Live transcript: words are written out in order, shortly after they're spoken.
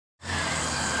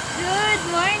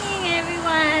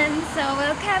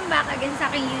Welcome back again sa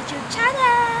aking YouTube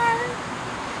channel!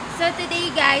 So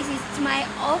today guys, it's my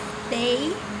off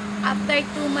day. After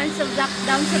 2 months of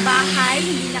lockdown sa bahay,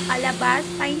 hindi nakalabas.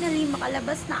 Finally,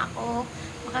 makalabas na ako.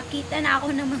 Makakita na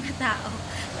ako ng mga tao.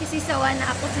 Kasi sawa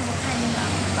na ako sa mukha ni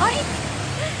Mama.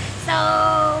 So,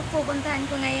 pupuntahan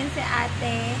ko ngayon si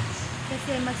ate.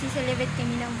 Kasi magsiselebrate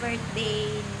kami ng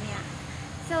birthday niya.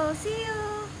 So, see you!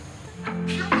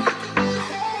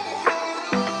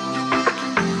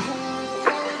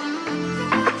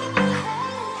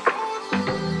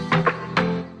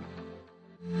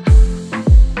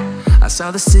 I saw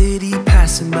the city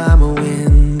passing by my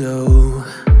window.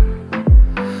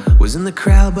 Was in the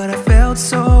crowd, but I felt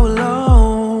so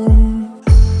alone.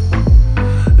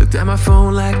 Looked at my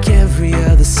phone like every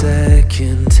other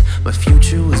second. My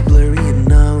future was blurry and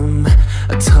numb,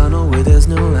 a tunnel where there's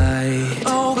no light.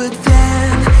 Oh, but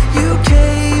then you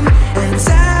came and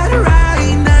sat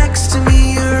right next to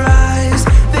me. Your eyes,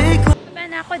 they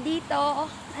Paano ako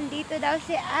dito? Andito daw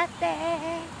si ate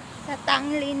sa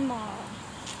tanglin mo.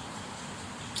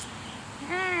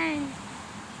 Yan.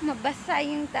 Mabasa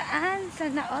yung daan.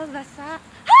 Sana all basa.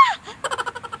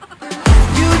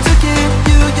 You took it,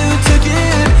 you took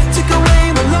it, took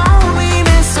away my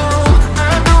loneliness. Oh,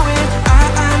 I know it,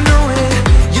 I know it.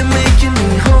 You're making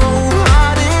me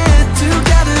wholehearted.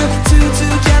 Together,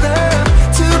 together.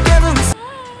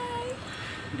 Hi!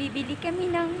 Bibili kami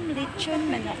ng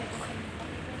lechon manok.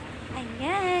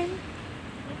 Ayan.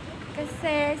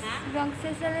 Kasi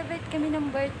mag-celebrate kami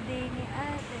ng birthday ni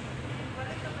ate.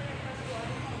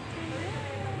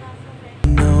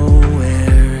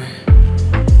 Nowhere.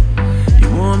 Your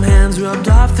warm hands rubbed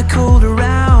off the cold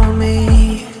around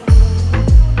me.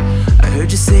 I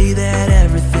heard you say that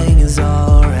everything is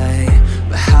alright,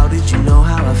 but how did you know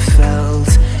how I felt?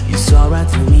 You saw right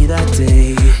through me that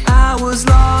day. I was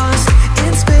lost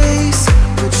in space,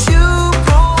 but you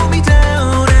pulled me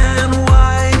down and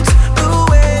wiped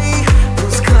away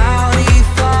those cloudy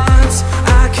thoughts.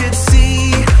 I could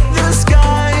see the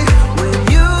sky when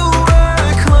you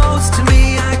were close to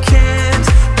me. I can't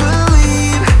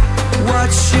believe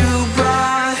what you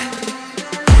brought.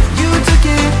 You took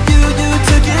it, you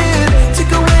took it,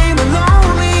 took away my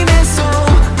loneliness. Oh,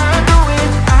 I know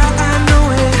it, I know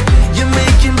it. You're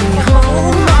making me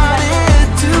wholehearted.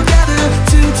 Together,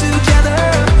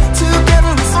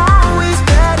 together is always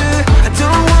better. I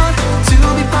don't want to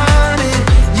be parted.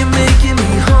 You're making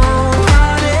me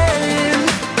wholehearted.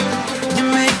 You're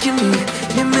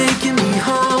making me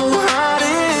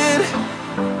wholehearted.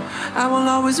 I will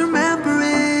always remember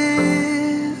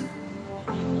it.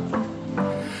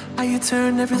 How you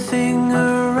turned everything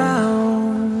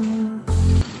around.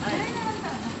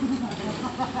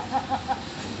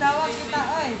 Tawag kita,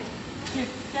 oy.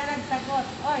 Siya nagsagot,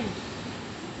 oy.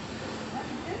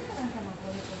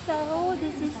 So,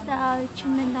 this is the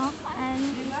lechon manok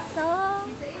and so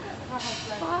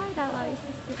 $4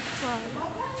 is this one.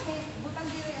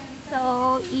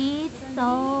 So, it's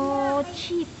so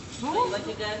cheap. You want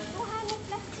chicken?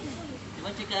 You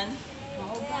want chicken?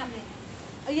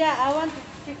 Oh, yeah, I want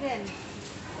chicken.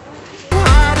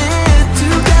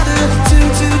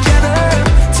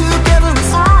 Together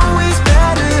is always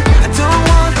better. I don't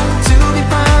want to be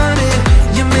parted.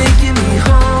 You're making me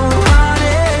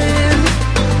wholehearted.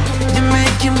 You're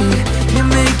making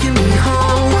me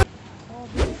whole.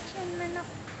 Lechon manok.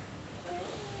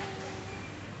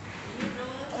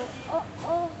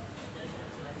 Oh.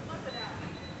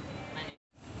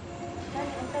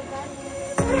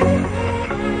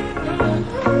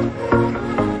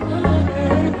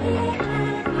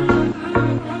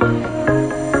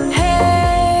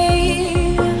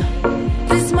 Hey,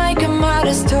 this might come out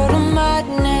as total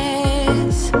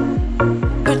madness,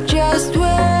 but just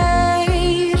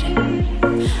wait.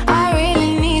 I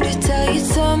really need to tell you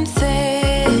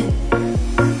something.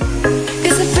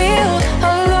 'Cause I feel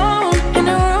alone in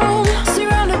a room,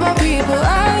 surrounded by people.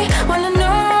 I wanna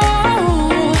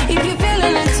know if you're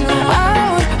feeling it too.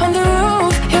 Out on the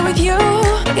roof, here with you,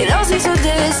 it all seems so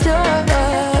distant.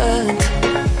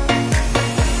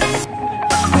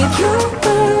 With you,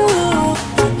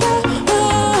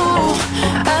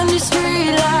 under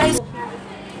street lights.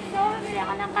 So, bili ako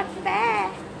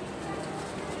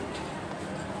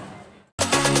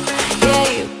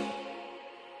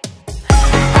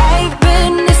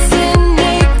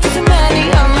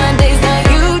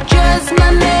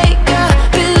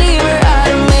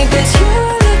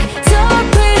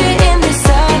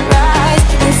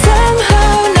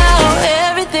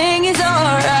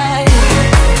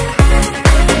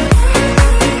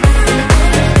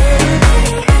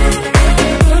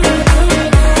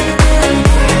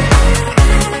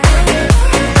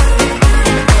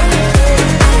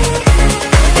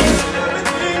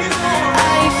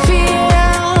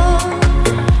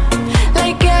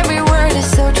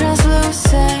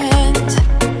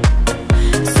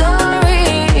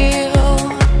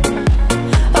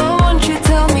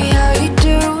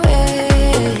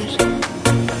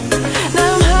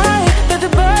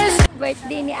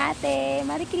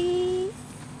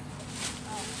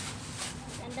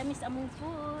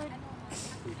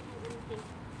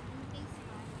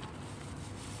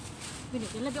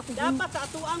Dapat sa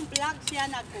atuang vlog siya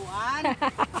nagkuhan.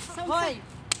 Hoy,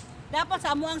 dapat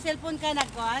sa amo ang cellphone ka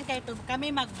nagkuhan kay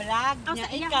kami mag-vlog nya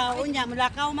ikaw unya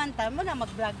mulakaw man ta mo na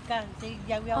mag-vlog ka. Sige,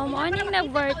 yaw-yaw. Morning na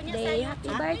birthday.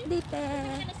 Happy birthday, te.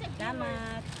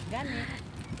 Salamat. Gani.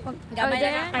 Gamay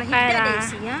na para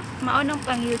maunong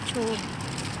pang YouTube.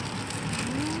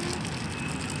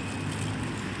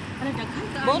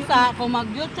 Bosa, kung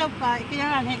mag-YouTube ka,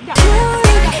 ikinyalan higda.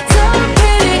 So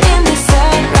pretty in the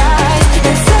sunrise,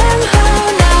 and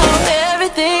somehow now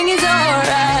everything is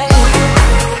alright.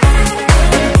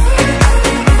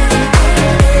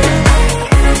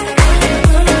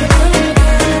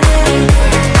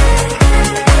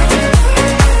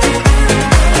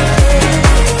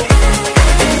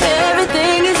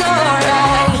 Everything is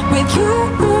alright with you.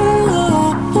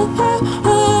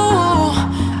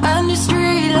 Under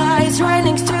streetlights, right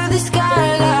next to the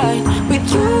skyline. With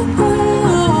you.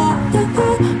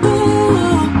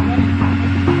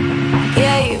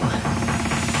 Yeah, you.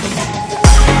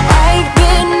 I've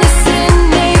been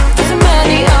missing it for so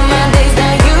many of my days.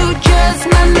 Now you just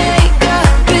my makeup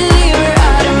believer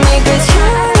out of me. 'Cause you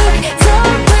look so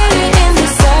pretty in the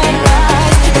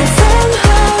sunrise, and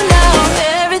somehow now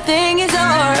everything is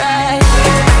alright.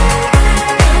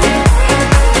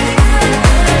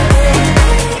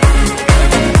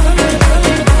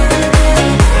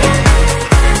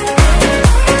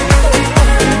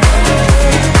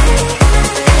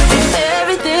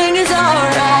 Everything is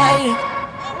alright.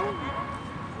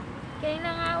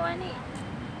 Kailangan ni.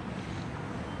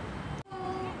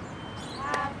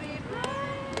 Happy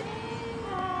birthday,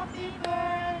 happy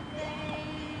birthday,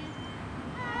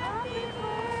 happy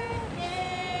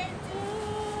birthday to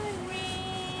me.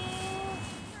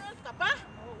 Ka pa?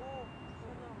 Oo.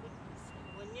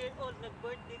 1 year old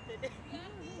nag-birthday today.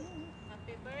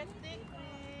 Happy birthday,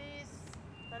 Chris.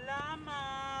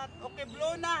 Salamat. Okay,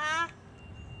 blow na ha.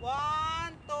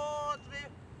 1, 2, 3.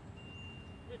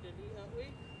 Dali,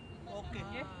 uy. Okay.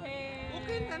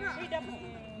 Okay na na.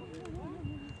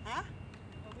 Ha?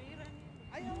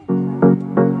 Ayaw.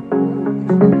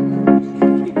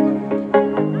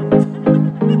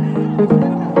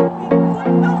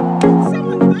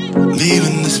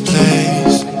 Leaving this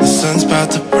place, the sun's about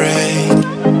to break.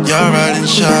 You're riding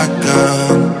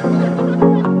shotgun,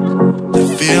 the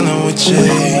feeling we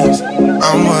chase.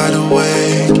 I'm wide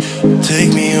awake,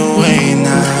 take me away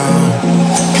now.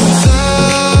 'Cause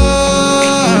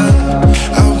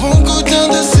I won't go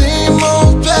down the same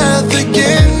old path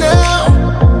again now.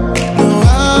 No,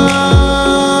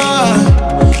 I've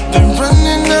been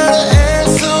running out of air,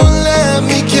 so let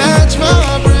me catch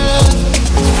my breath.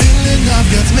 Feeling I've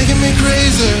got's making me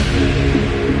crazy.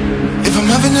 If I'm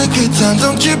having a good time,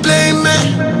 don't you blame me.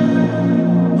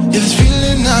 Yeah, this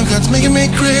feeling I've got's making me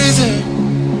crazy,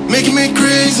 making me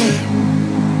crazy.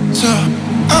 So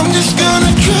I'm just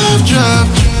gonna drive, drive,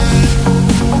 drive.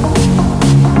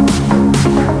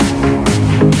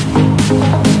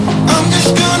 I'm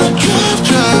just gonna drive,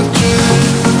 drive, drive.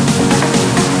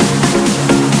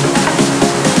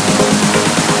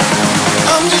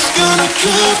 I'm just gonna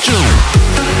drive, drive.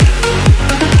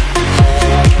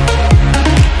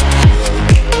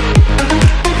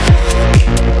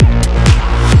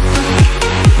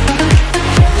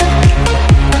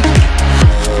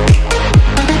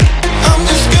 I'm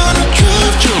just gonna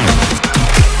drive, drive.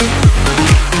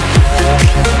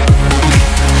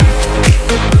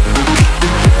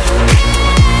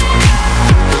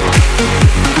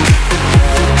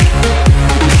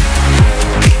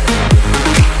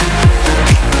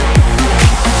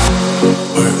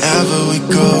 Wherever we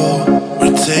go,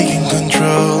 we're taking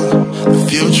control. The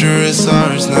future is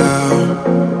ours now.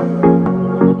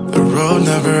 The road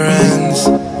never ends.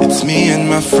 It's me and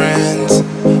my friends.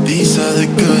 These are the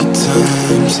good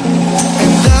times.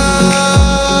 And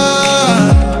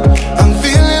I'm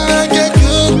feeling like I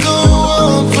could go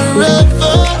on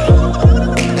forever.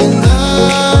 And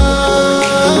I've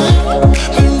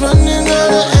been running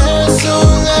out of air, so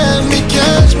let me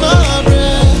catch my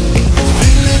breath.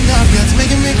 Feeling I've got's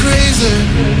making me crazy.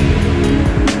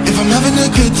 If I'm having a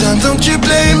good time, don't you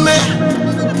blame me.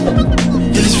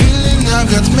 Yeah, this feeling I've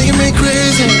got's making me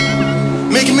crazy,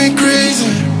 making me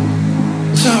crazy.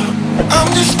 So I'm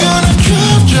just gonna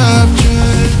drive, drive, drive.